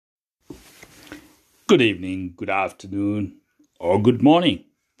Good evening, good afternoon, or good morning,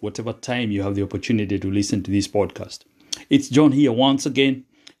 whatever time you have the opportunity to listen to this podcast. It's John here once again,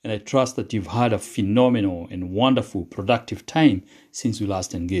 and I trust that you've had a phenomenal and wonderful, productive time since we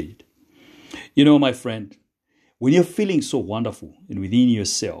last engaged. You know, my friend, when you're feeling so wonderful and within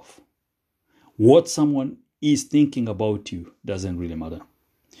yourself, what someone is thinking about you doesn't really matter.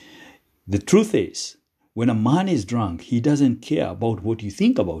 The truth is, when a man is drunk, he doesn't care about what you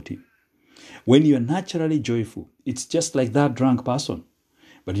think about him. When you are naturally joyful, it's just like that drunk person,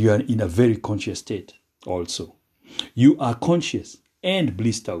 but you are in a very conscious state also. You are conscious and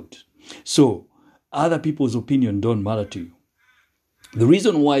blissed out. So, other people's opinion don't matter to you. The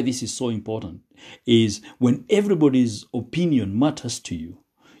reason why this is so important is when everybody's opinion matters to you,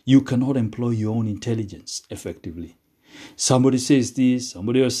 you cannot employ your own intelligence effectively. Somebody says this,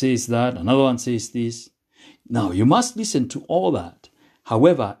 somebody else says that, another one says this. Now, you must listen to all that.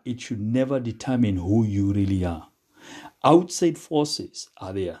 However, it should never determine who you really are. Outside forces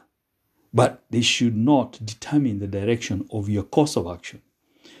are there, but they should not determine the direction of your course of action.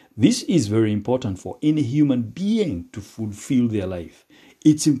 This is very important for any human being to fulfill their life.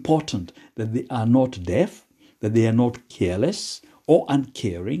 It's important that they are not deaf, that they are not careless or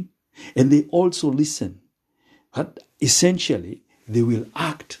uncaring, and they also listen. But essentially, they will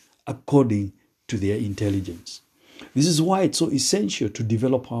act according to their intelligence. This is why it's so essential to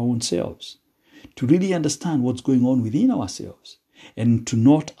develop our own selves, to really understand what's going on within ourselves, and to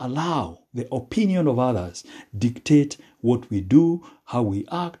not allow the opinion of others dictate what we do, how we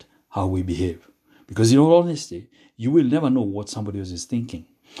act, how we behave. Because in all honesty, you will never know what somebody else is thinking.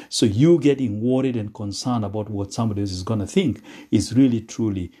 So you getting worried and concerned about what somebody else is going to think is really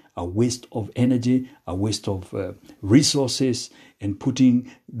truly a waste of energy, a waste of resources, and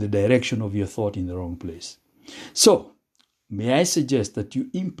putting the direction of your thought in the wrong place. So, may I suggest that you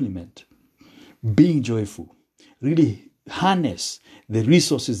implement being joyful, really harness the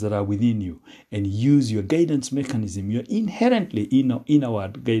resources that are within you and use your guidance mechanism, your inherently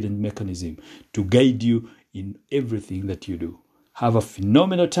inward guidance mechanism to guide you in everything that you do. Have a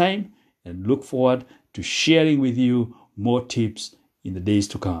phenomenal time and look forward to sharing with you more tips in the days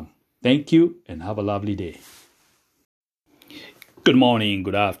to come. Thank you and have a lovely day. Good morning,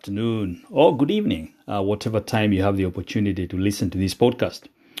 good afternoon, or good evening, whatever time you have the opportunity to listen to this podcast.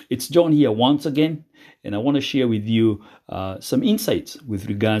 It's John here once again, and I want to share with you some insights with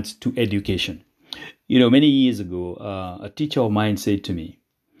regards to education. You know, many years ago, a teacher of mine said to me,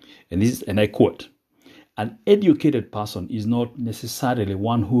 and I quote, "An educated person is not necessarily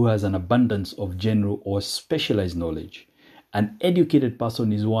one who has an abundance of general or specialized knowledge. An educated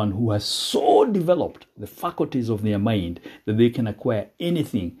person is one who has so developed the faculties of their mind that they can acquire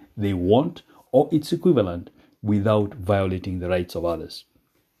anything they want or its equivalent without violating the rights of others."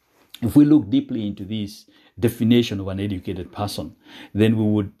 If we look deeply into this definition of an educated person, then we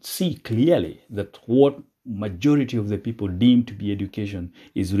would see clearly that what majority of the people deem to be education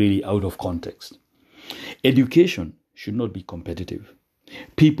is really out of context. Education should not be competitive.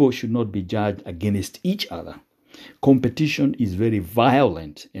 People should not be judged against each other. Competition is very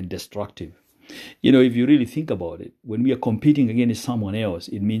violent and destructive. You know, if you really think about it, when we are competing against someone else,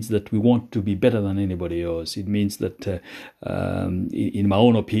 it means that we want to be better than anybody else. It means that, in my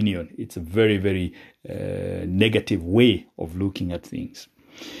own opinion, it's a very, very negative way of looking at things.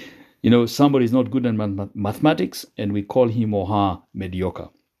 You know, somebody is not good at mathematics and we call him or her mediocre.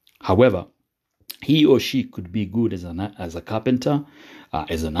 However, he or she could be good as a carpenter,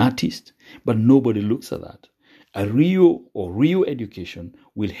 as an artist, but nobody looks at that. A real education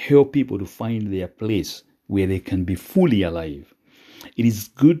will help people to find their place where they can be fully alive. It is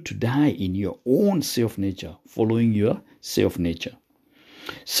good to die in your own self-nature, following your self-nature.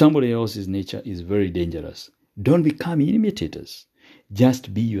 Somebody else's nature is very dangerous. Don't become imitators.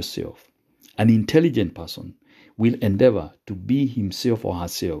 Just be yourself. An intelligent person will endeavor to be himself or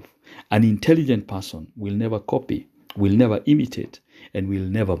herself. An intelligent person will never copy, will never imitate, and will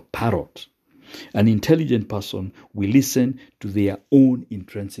never parrot. An intelligent person will listen to their own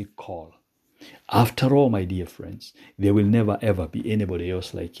intrinsic call. After all, my dear friends, there will never ever be anybody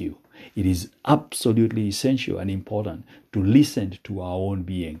else like you. It is absolutely essential and important to listen to our own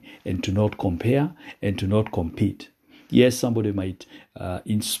being and to not compare and to not compete. Yes, somebody might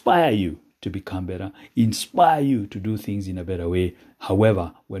inspire you to become better, inspire you to do things in a better way.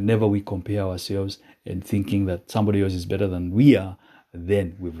 However, whenever we compare ourselves and thinking that somebody else is better than we are,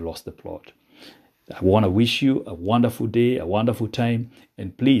 then we've lost the plot. I want to wish you a wonderful day, a wonderful time,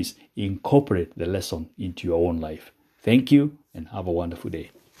 and please incorporate the lesson into your own life. Thank you and have a wonderful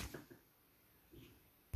day.